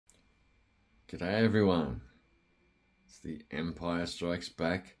G'day everyone, it's the Empire Strikes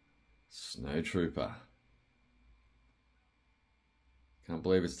Back Snowtrooper. Can't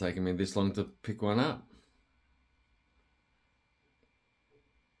believe it's taken me this long to pick one up.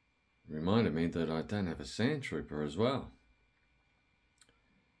 It reminded me that I don't have a Sandtrooper as well.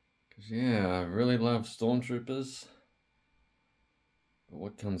 Because yeah, I really love Stormtroopers. But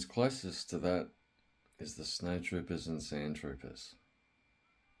what comes closest to that is the Snowtroopers and Sandtroopers.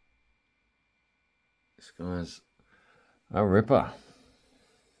 This guy's a ripper.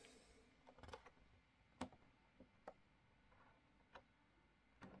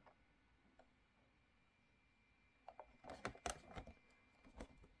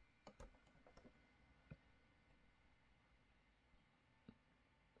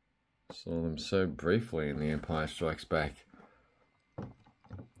 Saw them so briefly in The Empire Strikes Back.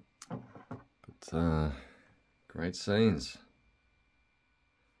 But great scenes.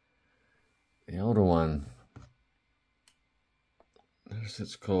 The older one, notice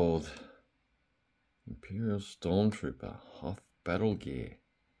it's called Imperial Snowtrooper Hoth Battle Gear.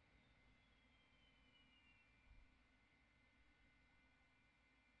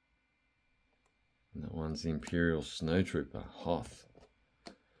 And that one's the Imperial Snowtrooper Hoth.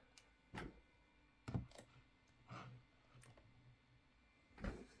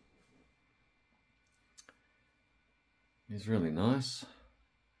 He's really nice.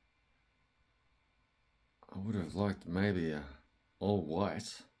 I would have liked maybe a all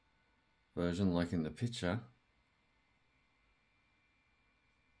white version like in the picture.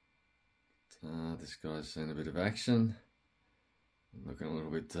 This guy's seen a bit of action, looking a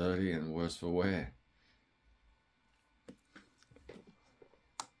little bit dirty and worse for wear.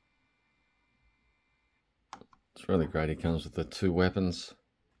 It's really great he comes with the two weapons.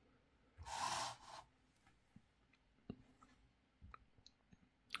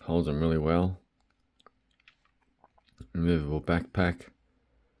 Holds them really well. Removable backpack.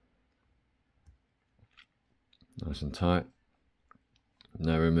 Nice and tight.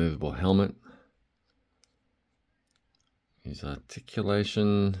 No removable helmet. His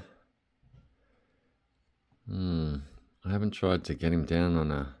articulation. I haven't tried to get him down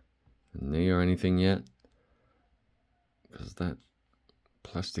on a knee or anything yet, because that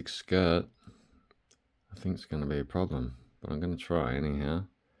plastic skirt I think is going to be a problem, but I'm going to try anyhow.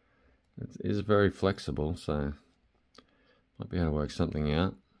 It is very flexible, so might be able to work something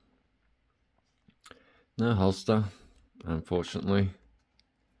out. No holster, unfortunately.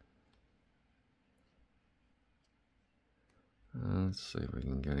 Let's see if we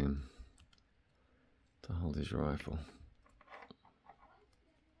can get him to hold his rifle.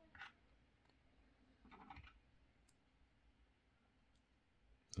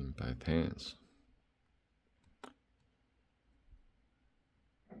 In both hands.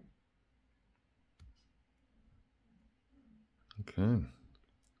 Okay,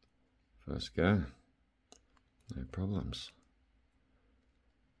 first go, no problems.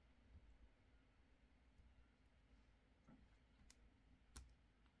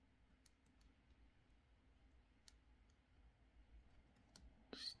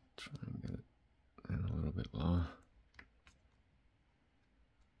 Just try and get it down a little bit lower.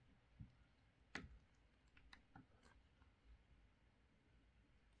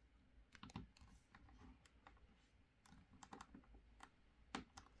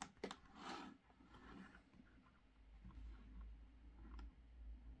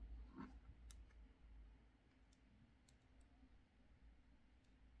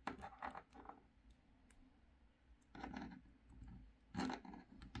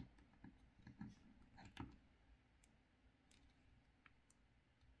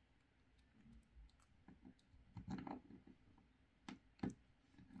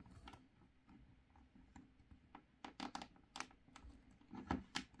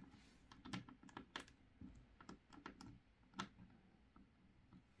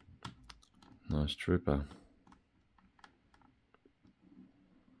 Nice trooper.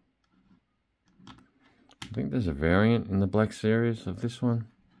 I think there's a variant in the Black Series of this one.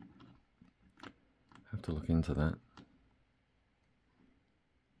 Have to look into that.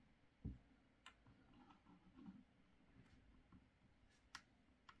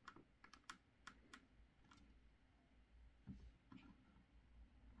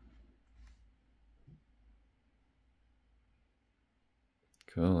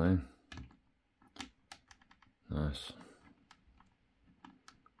 Cool, eh? Nice.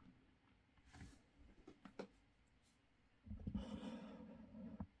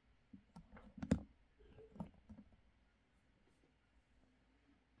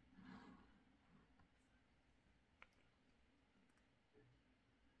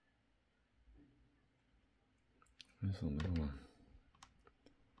 Where's the little one?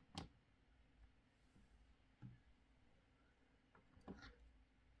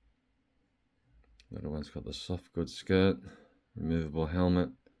 Little one's got the soft goods skirt, removable helmet.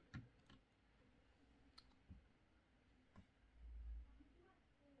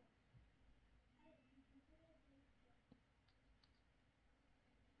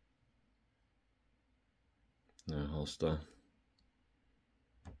 No holster.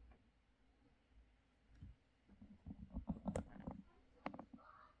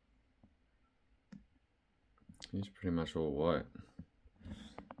 He's pretty much all white.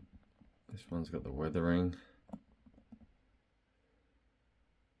 This one's got the weathering.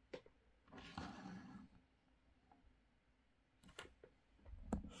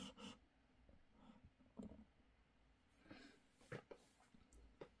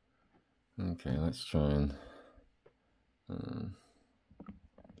 Okay, let's try and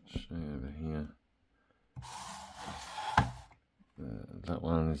show you over here. That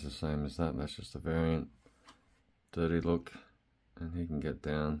one is the same as that. That's just a variant. Dirty look, and he can get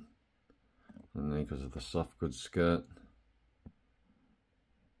down underneath because of the soft goods skirt.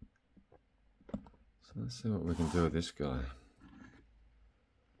 So let's see what we can do with this guy.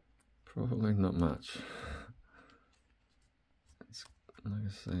 Probably not much. It's, like I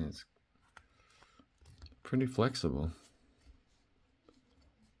say, it's pretty flexible.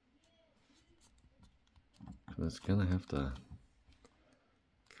 But it's gonna have to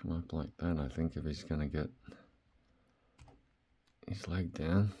come up like that, I think, if he's gonna get his leg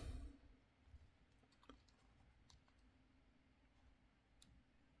down.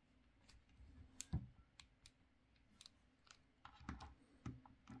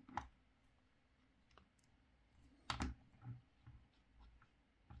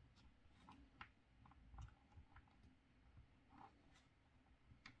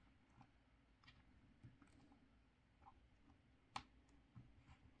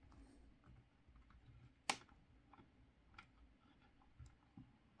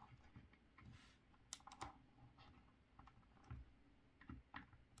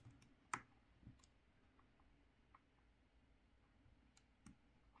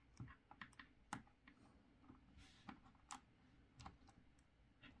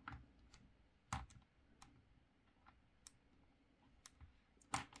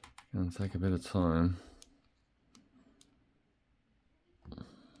 Gonna take a bit of time.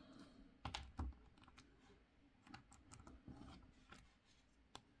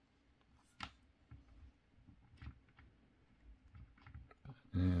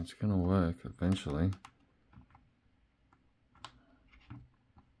 Yeah, it's gonna work eventually.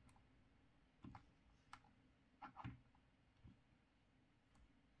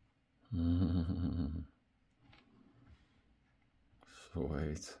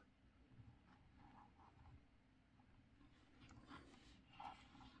 Sweet.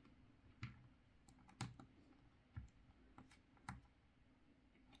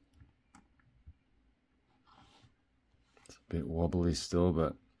 It's a bit wobbly still,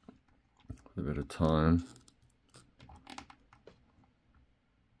 but with a bit of time,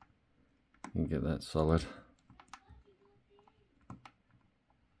 you can get that solid.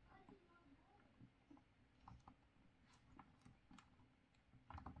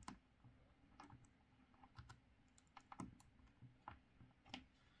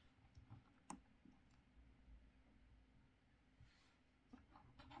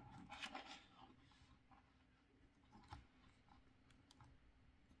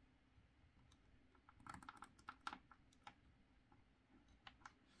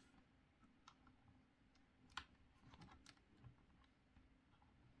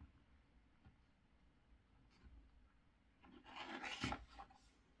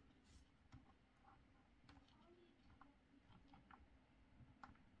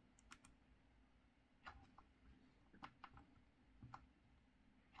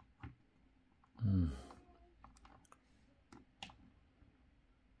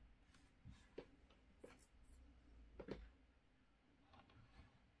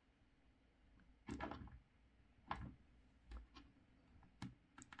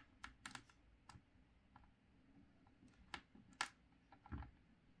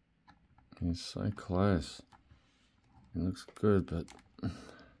 He's so close. It looks good, but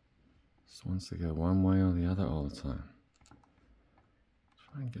just wants to go one way or the other all the time.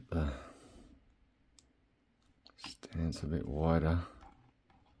 Try and get the stance a bit wider.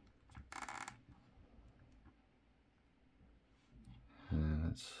 And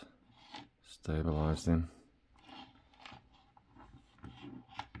that's stabilized him.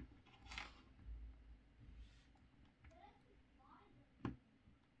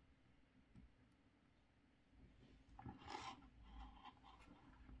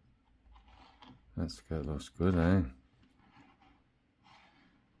 That skirt looks good, eh?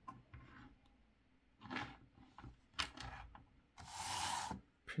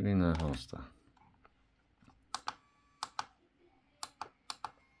 Pretty no holster.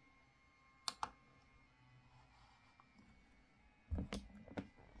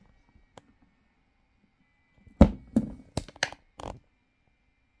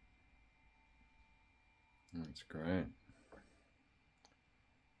 That's great.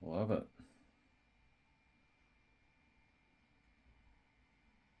 Love it.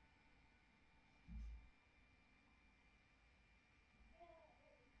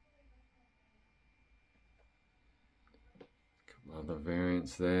 Couple other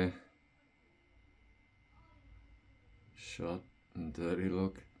variants there. Shot and dirty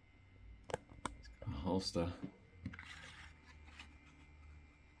look. It's got a holster.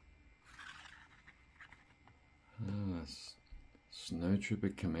 Ah,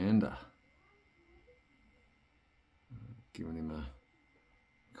 Snowtrooper Commander. Giving him a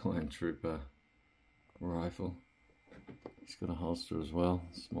Clan Trooper rifle. He's got a holster as well,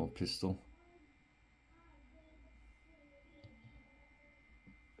 small pistol.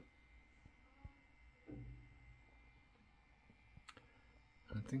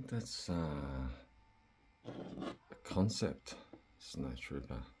 I think that's a concept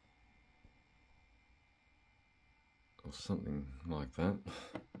Snowtrooper. Or something like that.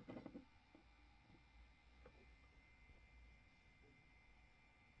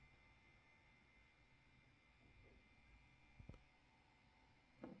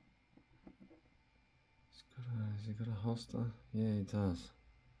 Has he got a holster? Yeah, he does.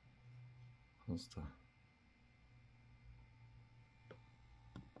 Holster.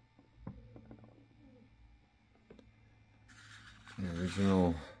 The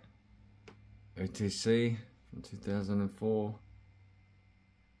original OTC from 2004.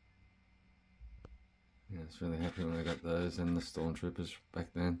 Yeah, I was really happy when I got those and the Stormtroopers back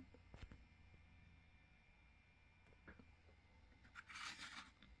then.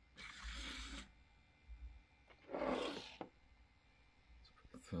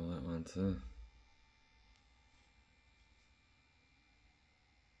 Let's fill that one too.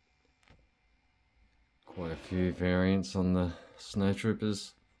 Quite a few variants on the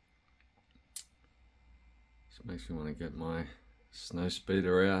Snowtroopers. Just makes me want to get my snow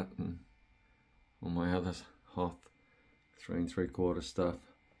speeder out and all my other Hoth 3 3/4 stuff.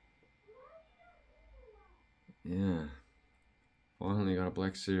 Yeah, finally got a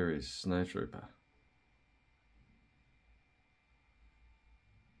Black Series Snowtrooper.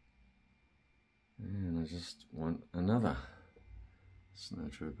 And I just want another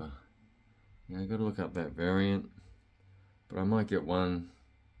Snowtrooper. Yeah, I gotta look up that variant, but I might get one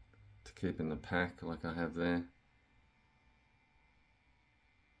to keep in the pack like I have there.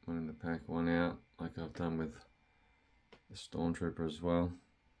 One in the pack, one out, like I've done with the Stormtrooper as well.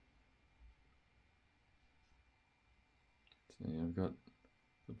 So yeah, I've got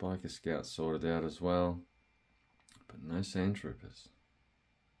the Biker Scout sorted out as well, but no Sandtroopers.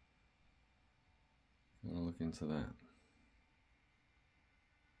 Gotta look into that.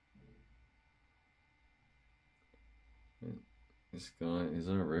 Yeah, this guy is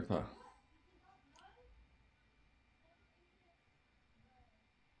a ripper.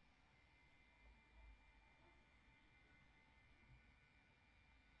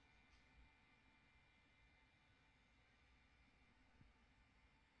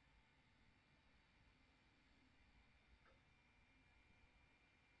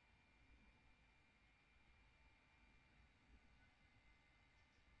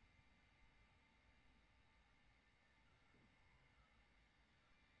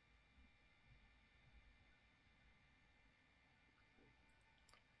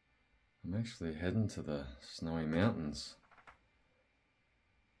 I'm actually heading to the Snowy Mountains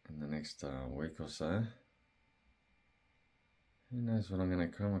in the next week or so. Who knows what I'm going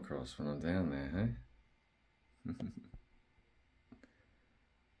to come across when I'm down there, hey?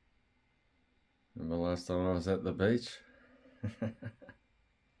 Remember last time I was at the beach?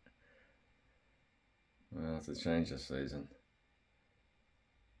 We'll have to change the season.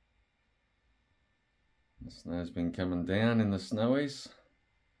 The snow's been coming down in the snowies.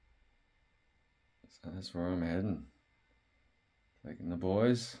 So that's where I'm heading. Taking the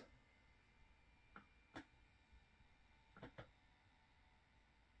boys.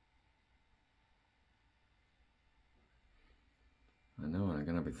 I know what I'm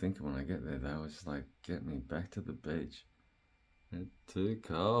going to be thinking when I get there though. It's like, get me back to the beach. It's too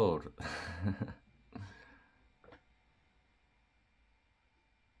cold.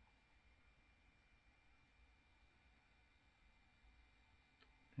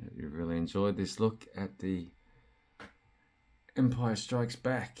 You really enjoyed this look at the Empire Strikes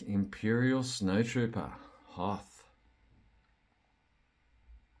Back Imperial Snowtrooper Hoth.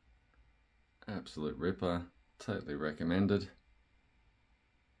 Absolute ripper, totally recommended.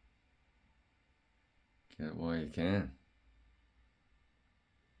 Get it while you can.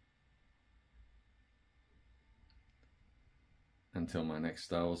 Until my next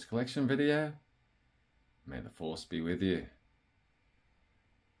Star Wars collection video, may the Force be with you.